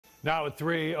Now at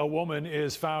 3, a woman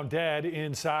is found dead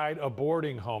inside a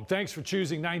boarding home. Thanks for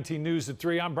choosing 19 News at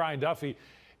 3. I'm Brian Duffy,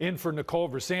 in for Nicole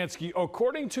Versansky.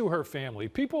 According to her family,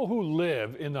 people who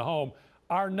live in the home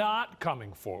are not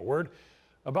coming forward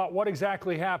about what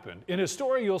exactly happened. In a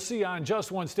story you'll see on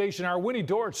Just One Station, our Winnie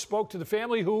Dortch spoke to the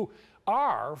family who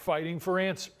are fighting for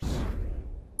answers.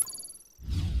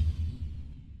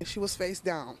 She was face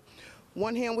down.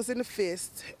 One hand was in the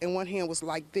fist and one hand was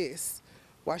like this.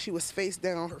 While she was face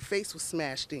down, her face was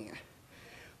smashed in.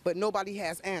 But nobody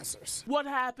has answers. What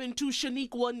happened to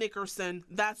Shaniqua Nickerson?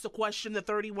 That's the question the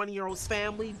 31-year-old's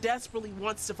family desperately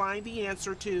wants to find the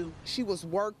answer to. She was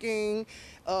working,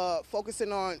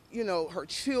 focusing on, her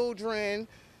children,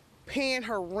 paying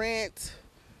her rent,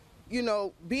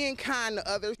 being kind to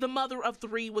others. The mother of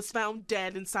 3 was found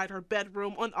dead inside her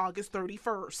bedroom on August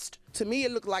 31st. To me,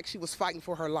 it looked like she was fighting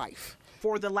for her life.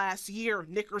 For the last year,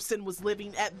 Nickerson was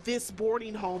living at this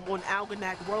boarding home on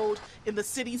Algonac Road in the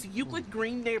city's Euclid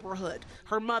Green neighborhood.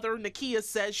 Her mother, Nakia,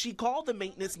 says she called the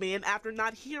maintenance man after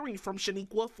not hearing from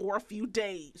Shaniqua for a few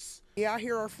days. Yeah, I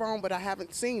hear her phone, but I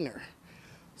haven't seen her.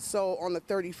 So on the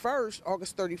 31st,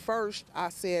 August 31st, I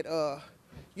said,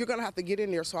 you're going to have to get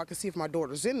in there so I can see if my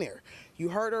daughter's in there. You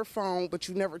heard her phone, but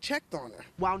you never checked on her.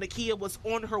 While Nakia was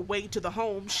on her way to the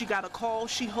home, she got a call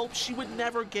she hoped she would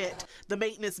never get. The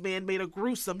maintenance man made a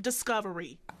gruesome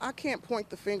discovery. I can't point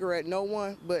the finger at no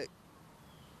one, but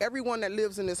everyone that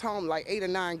lives in this home, like 8 or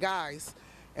 9 guys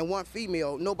and 1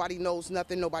 female, nobody knows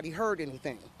nothing, nobody heard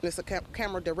anything. There's a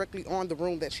camera directly on the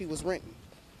room that she was renting.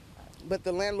 But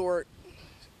the landlord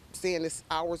saying it's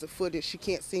hours of footage, she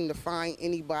can't seem to find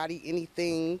anybody,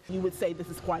 anything. You would say this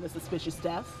is quite a suspicious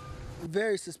death?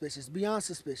 Very suspicious, beyond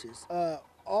suspicious.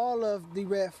 All of the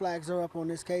red flags are up on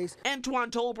this case.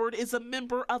 Antoine Tolbert is a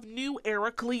member of New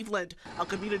Era Cleveland, a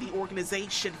community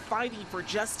organization fighting for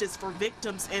justice for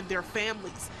victims and their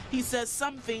families. He says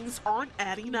some things aren't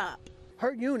adding up.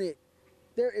 Her unit,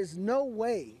 there is no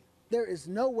way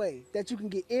that you can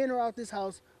get in or out this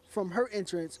house from her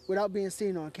entrance without being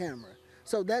seen on camera.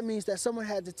 So that means that someone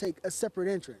had to take a separate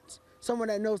entrance. Someone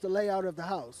that knows the layout of the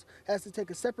house has to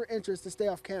take a separate entrance to stay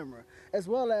off camera, as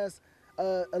well as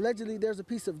allegedly there's a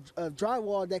piece of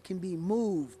drywall that can be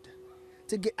moved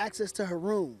to get access to her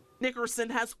room. Nickerson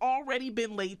has already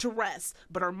been laid to rest,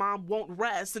 but her mom won't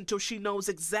rest until she knows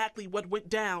exactly what went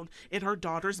down in her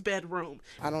daughter's bedroom.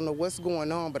 I don't know what's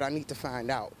going on, but I need to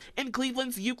find out. In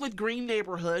Cleveland's Euclid Green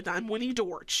neighborhood, I'm Winnie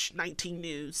Dortch, 19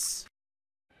 News.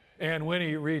 And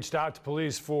Winnie reached out to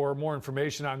police for more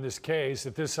information on this case.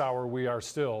 At this hour, we are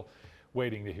still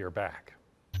waiting to hear back.